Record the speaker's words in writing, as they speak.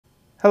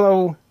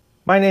Hello,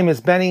 my name is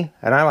Benny,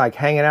 and I like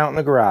hanging out in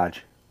the garage.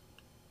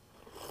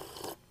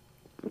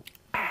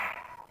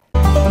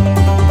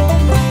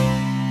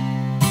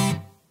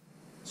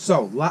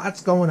 So,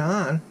 lots going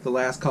on the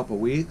last couple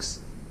weeks.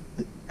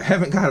 I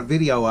haven't got a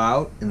video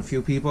out, and a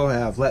few people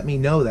have let me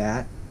know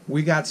that.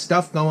 We got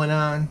stuff going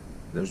on.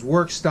 There's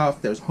work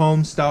stuff, there's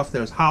home stuff,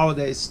 there's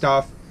holiday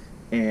stuff,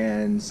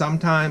 and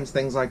sometimes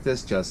things like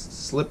this just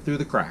slip through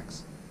the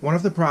cracks. One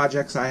of the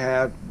projects I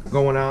have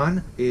going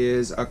on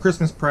is a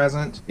Christmas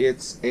present.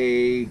 It's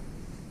a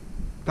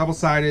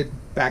double-sided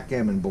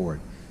backgammon board.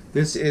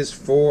 This is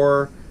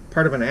for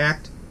part of an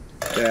act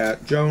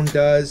that Joan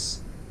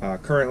does.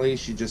 Currently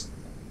she just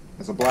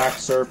has a black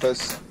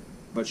surface,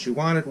 but she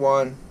wanted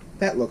one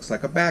that looks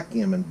like a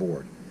backgammon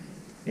board.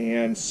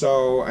 And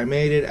so I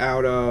made it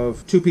out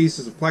of 2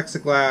 pieces of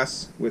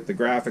plexiglass with the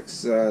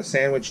graphics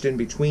sandwiched in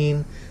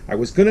between. I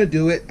was going to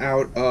do it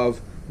out of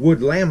wood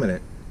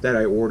laminate that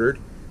I ordered,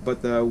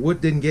 but the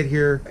wood didn't get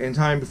here in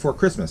time before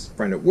Christmas. A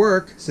friend at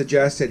work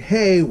suggested,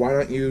 hey, why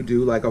don't you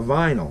do like a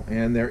vinyl?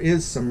 And there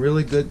is some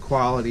really good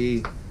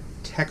quality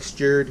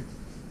textured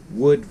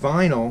wood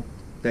vinyl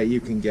that you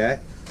can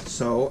get.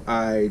 So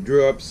I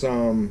drew up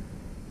some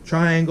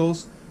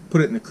triangles,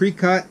 put it in the crease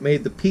cut,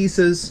 made the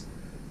pieces,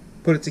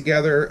 put it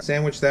together,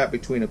 sandwiched that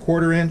between a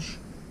 1/4 inch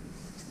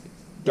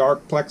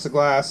dark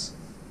plexiglass,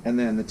 and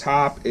then the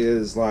top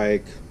is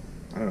like,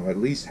 I don't know, at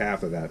least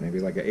half of that, maybe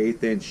like an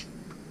 1/8 inch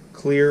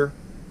clear.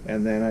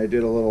 And then I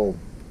did a little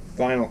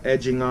vinyl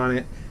edging on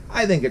it.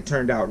 I think it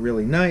turned out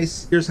really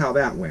nice. Here's how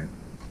that went.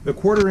 The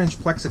 1/4 inch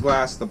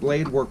plexiglass, the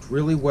blade worked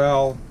really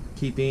well,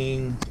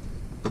 keeping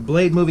the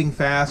blade moving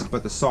fast,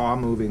 but the saw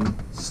moving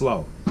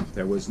slow.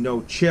 There was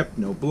no chip,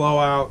 no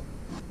blowout.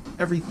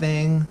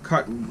 Everything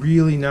cut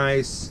really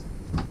nice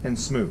and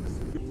smooth.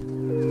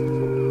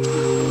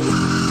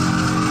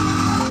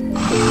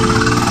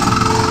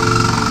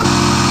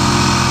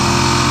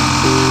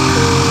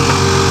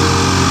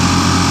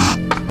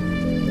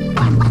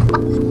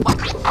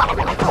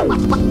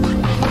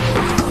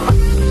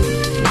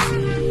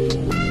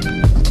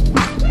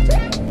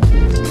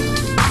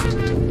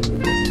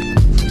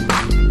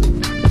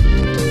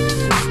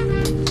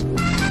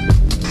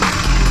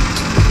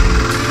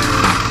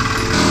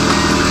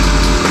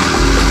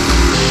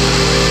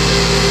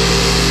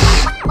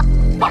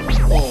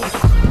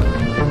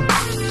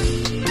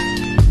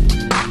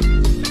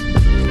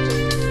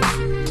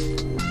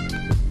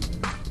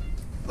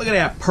 Look at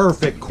that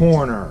perfect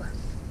corner.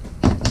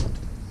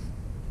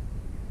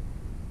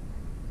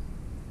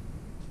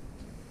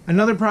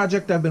 Another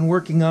project I've been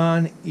working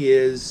on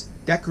is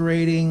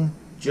decorating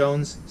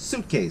Joan's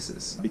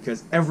suitcases,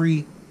 because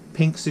every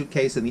pink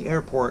suitcase in the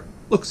airport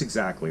looks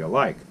exactly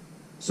alike.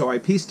 So I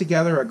pieced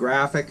together a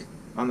graphic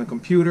on the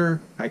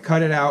computer. I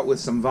cut it out with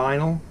some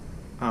vinyl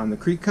on the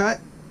crease cut,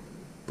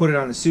 put it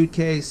on a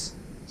suitcase,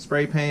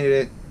 spray painted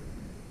it.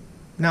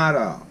 Not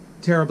a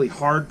terribly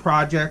hard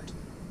project,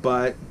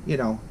 but you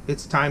know,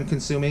 it's time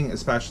consuming,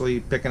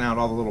 especially picking out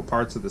all the little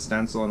parts of the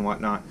stencil and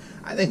whatnot.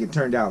 I think it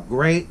turned out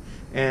great,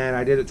 and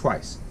I did it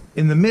twice.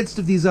 In the midst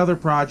of these other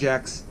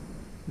projects,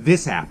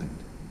 this happened.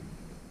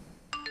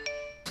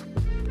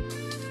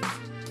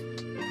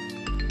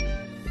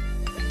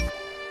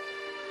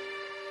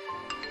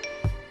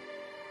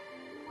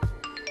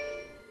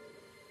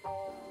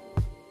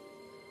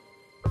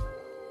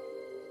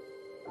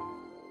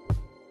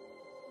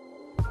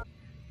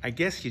 I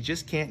guess you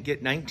just can't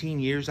get 19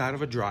 years out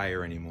of a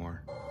dryer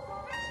anymore.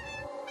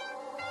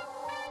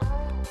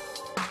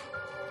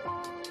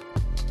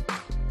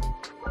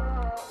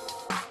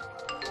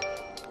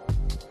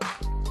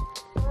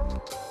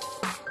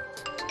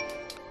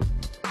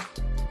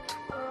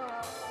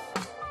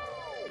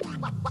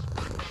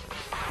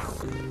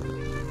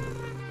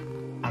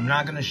 I'm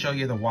not going to show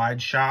you the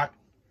wide shot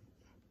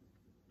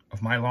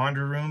of my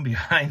laundry room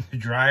behind the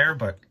dryer,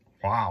 but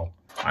wow.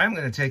 I'm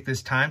going to take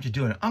this time to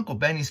do an Uncle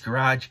Benny's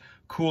Garage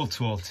cool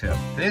tool tip.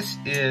 This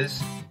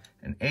is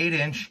an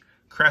 8-inch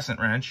crescent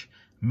wrench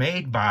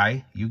made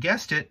by, you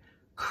guessed it,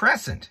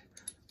 Crescent,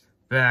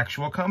 the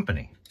actual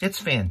company. It's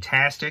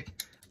fantastic.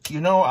 You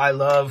know I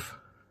love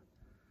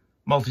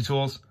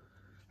multi-tools.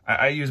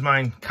 I use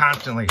mine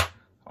constantly,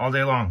 all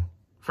day long,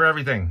 for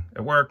everything,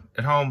 at work,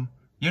 at home,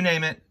 you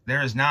name it.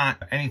 There is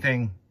not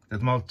anything that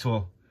the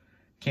multi-tool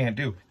can't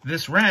do.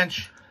 This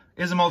wrench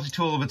is a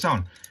multi-tool of its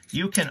own.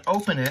 You can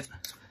open it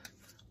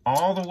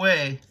all the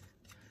way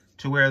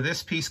to where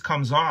this piece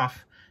comes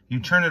off. You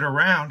turn it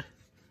around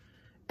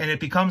and it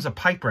becomes a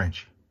pipe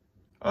wrench.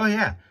 Oh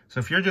yeah, so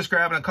if you're just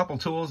grabbing a couple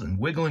tools and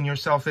wiggling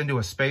yourself into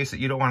a space that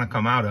you don't want to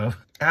come out of,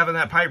 having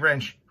that pipe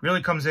wrench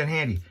really comes in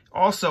handy.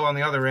 Also on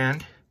the other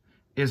end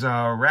is a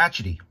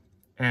ratchety,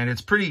 and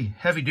it's pretty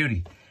heavy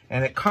duty,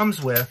 and it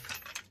comes with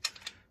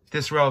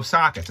this row of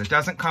sockets. It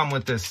doesn't come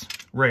with this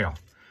rail,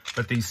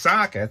 but these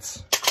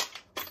sockets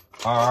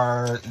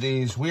are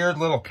these weird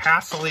little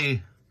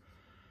castle-y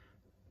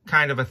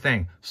kind of a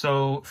thing.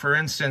 So for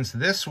instance,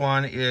 this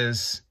one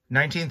is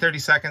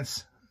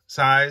 19/32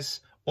 size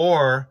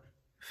or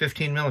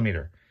 15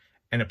 millimeter,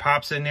 and it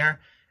pops in there,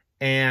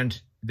 and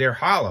they're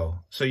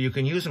hollow, so you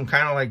can use them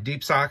kind of like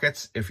deep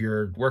sockets if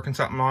you're working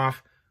something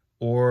off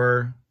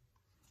or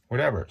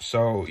whatever.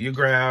 So you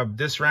grab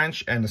this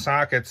wrench and the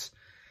sockets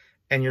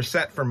and you're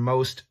set for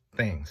most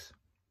things.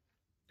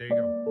 There you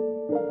go.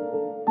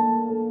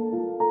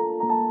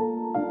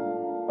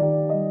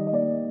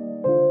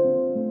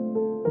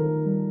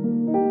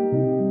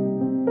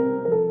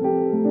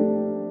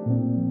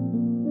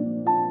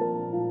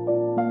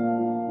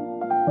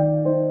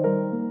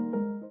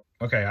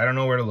 Okay, I don't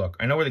know where to look.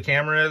 I know where the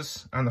camera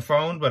is on the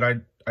phone, but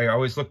I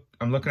always look,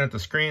 I'm looking at the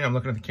screen, I'm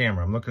looking at the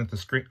camera, I'm looking at the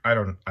screen. I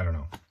don't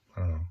know.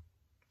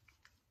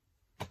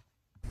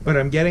 But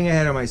I'm getting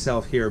ahead of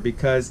myself here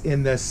because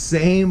in the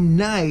same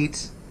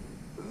night,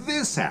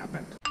 this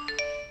happened.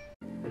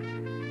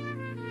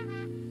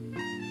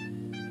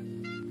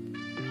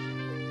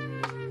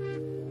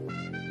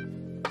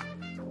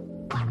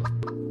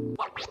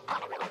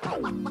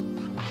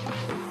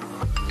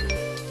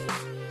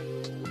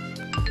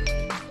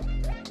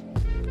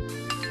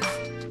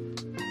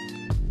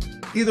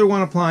 Either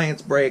one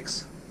appliance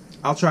breaks,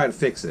 I'll try to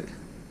fix it.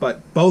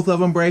 But both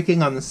of them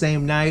breaking on the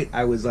same night,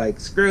 I was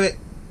like, screw it,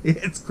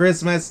 it's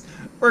Christmas,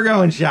 we're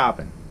going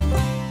shopping.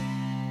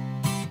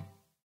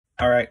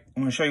 All right,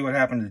 I'm gonna show you what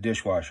happened to the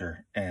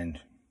dishwasher, and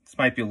this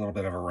might be a little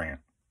bit of a rant.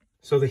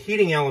 So the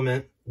heating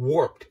element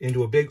warped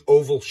into a big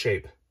oval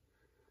shape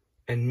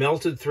and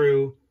melted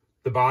through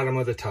the bottom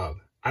of the tub.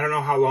 I don't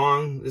know how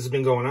long this has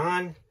been going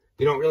on.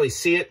 You don't really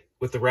see it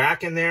with the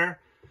rack in there.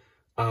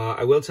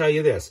 I will tell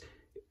you this.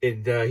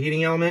 The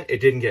heating element,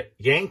 it didn't get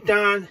yanked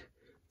on.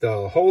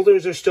 The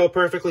holders are still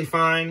perfectly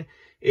fine.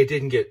 It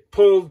didn't get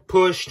pulled,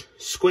 pushed,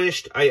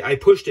 squished. I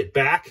pushed it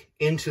back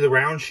into the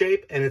round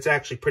shape, and it's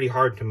actually pretty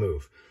hard to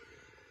move.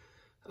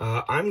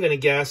 I'm going to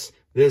guess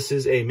this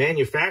is a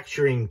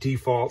manufacturing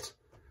default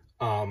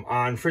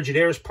on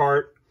Frigidaire's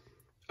part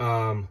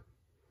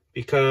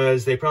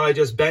because they probably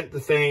just bent the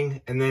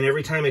thing, and then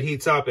every time it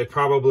heats up, it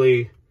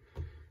probably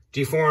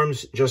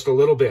deforms just a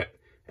little bit.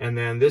 And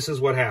then this is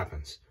what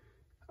happens.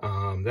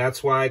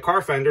 That's why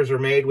car fenders are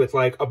made with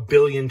like 1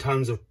 billion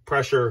tons of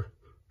pressure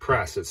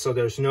press. So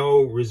there's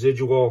no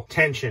residual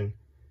tension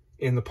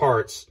in the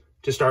parts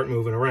to start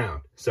moving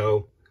around.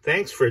 So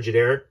thanks,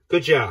 Frigidaire.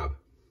 Good job.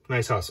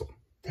 Nice hustle.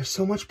 There's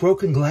so much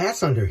broken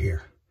glass under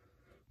here.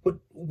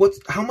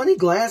 How many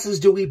glasses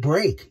do we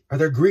break? Are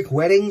there Greek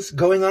weddings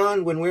going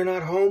on when we're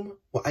not home?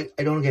 Well, I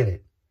don't get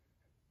it.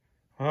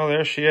 Well,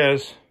 there she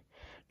is.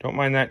 Don't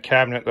mind that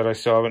cabinet that I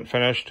still haven't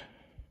finished.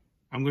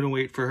 I'm going to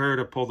wait for her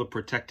to pull the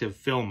protective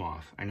film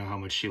off. I know how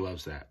much she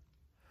loves that.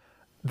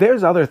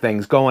 There's other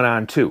things going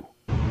on too.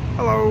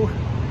 Hello.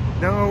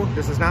 No,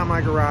 this is not my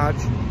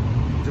garage.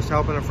 I'm just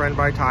helping a friend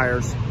buy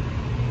tires.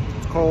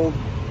 It's cold.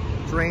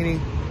 It's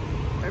rainy.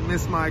 I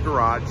miss my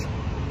garage.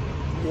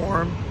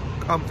 Warm,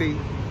 comfy,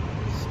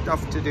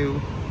 stuff to do.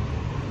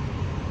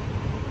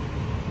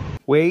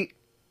 Wait.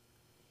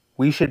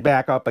 We should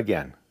back up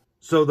again.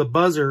 So the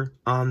buzzer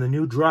on the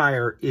new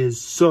dryer is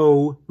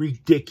so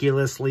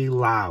ridiculously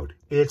loud.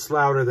 It's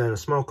louder than a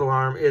smoke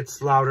alarm.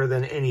 It's louder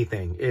than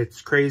anything.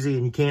 It's crazy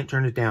and you can't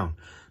turn it down.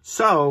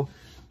 So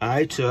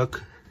I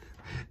took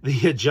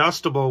the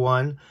adjustable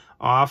one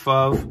off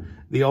of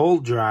the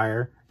old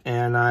dryer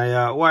and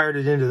I wired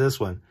it into this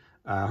one.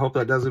 I hope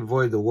that doesn't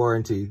void the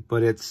warranty,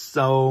 but it's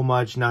so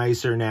much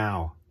nicer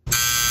now.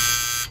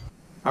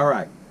 All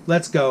right,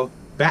 let's go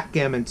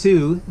backgammon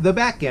to the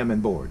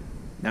backgammon board.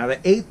 Now the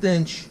 1/8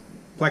 inch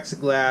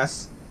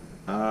plexiglass,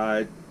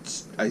 I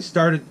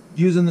started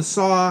using the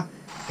saw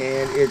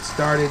and it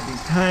started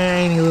these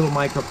tiny little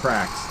micro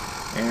cracks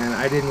and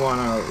I didn't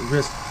want to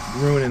risk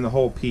ruining the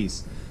whole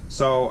piece.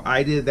 So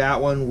I did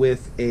that one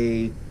with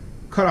a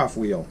cutoff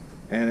wheel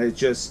and it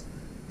just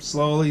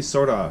slowly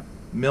sort of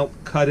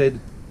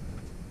cutted.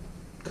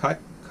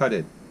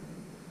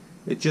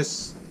 It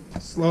just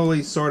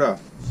slowly sort of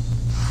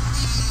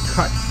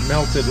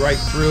melted right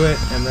through it,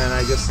 and then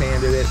I just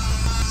sanded it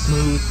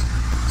smooth.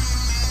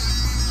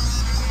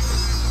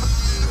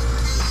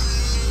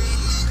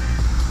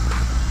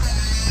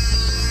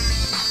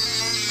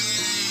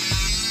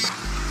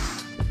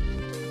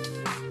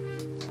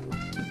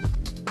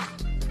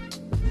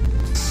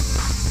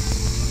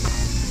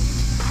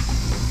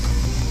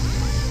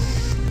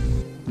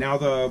 Now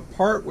the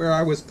part where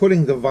I was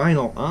putting the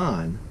vinyl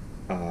on,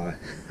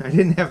 I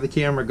didn't have the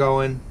camera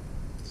going,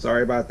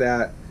 sorry about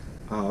that,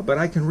 but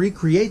I can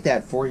recreate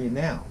that for you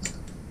now.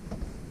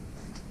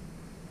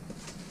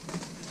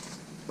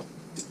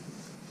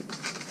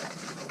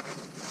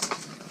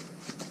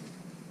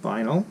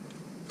 Vinyl,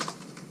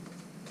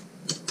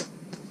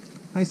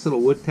 nice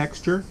little wood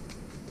texture,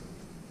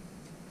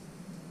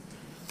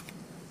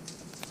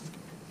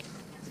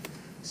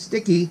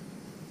 sticky.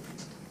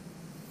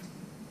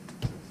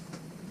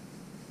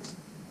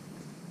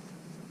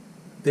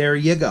 There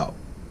you go.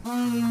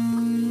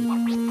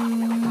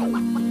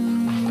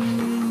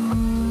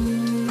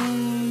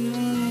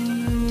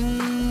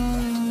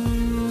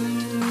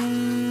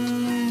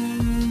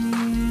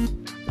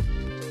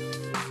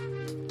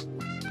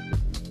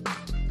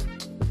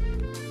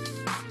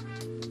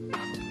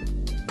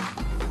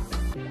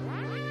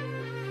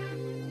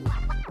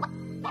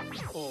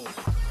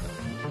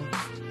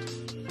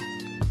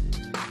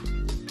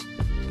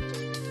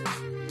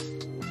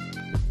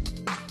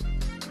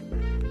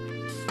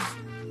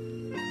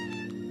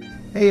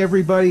 Hey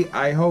everybody,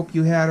 I hope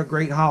you had a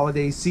great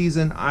holiday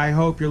season. I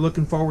hope you're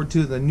looking forward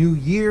to the new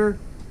year.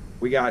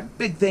 We got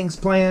big things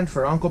planned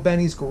for Uncle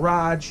Benny's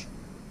Garage.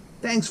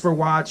 Thanks for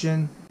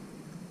watching.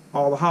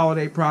 All the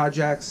holiday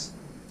projects,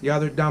 the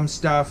other dumb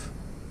stuff.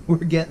 We're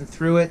getting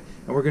through it,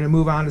 and we're going to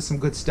move on to some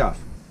good stuff.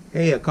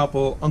 Hey, a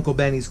couple Uncle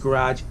Benny's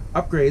Garage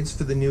upgrades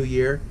for the new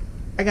year.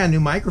 I got a new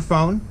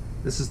microphone.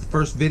 This is the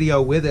first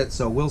video with it,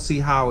 so we'll see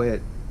how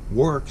it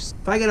works.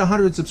 If I get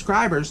 100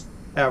 subscribers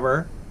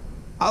ever,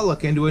 I'll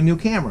look into a new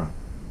camera.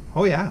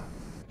 Oh yeah.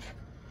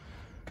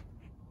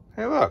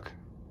 Hey look,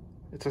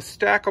 it's a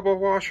stackable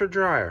washer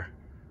dryer.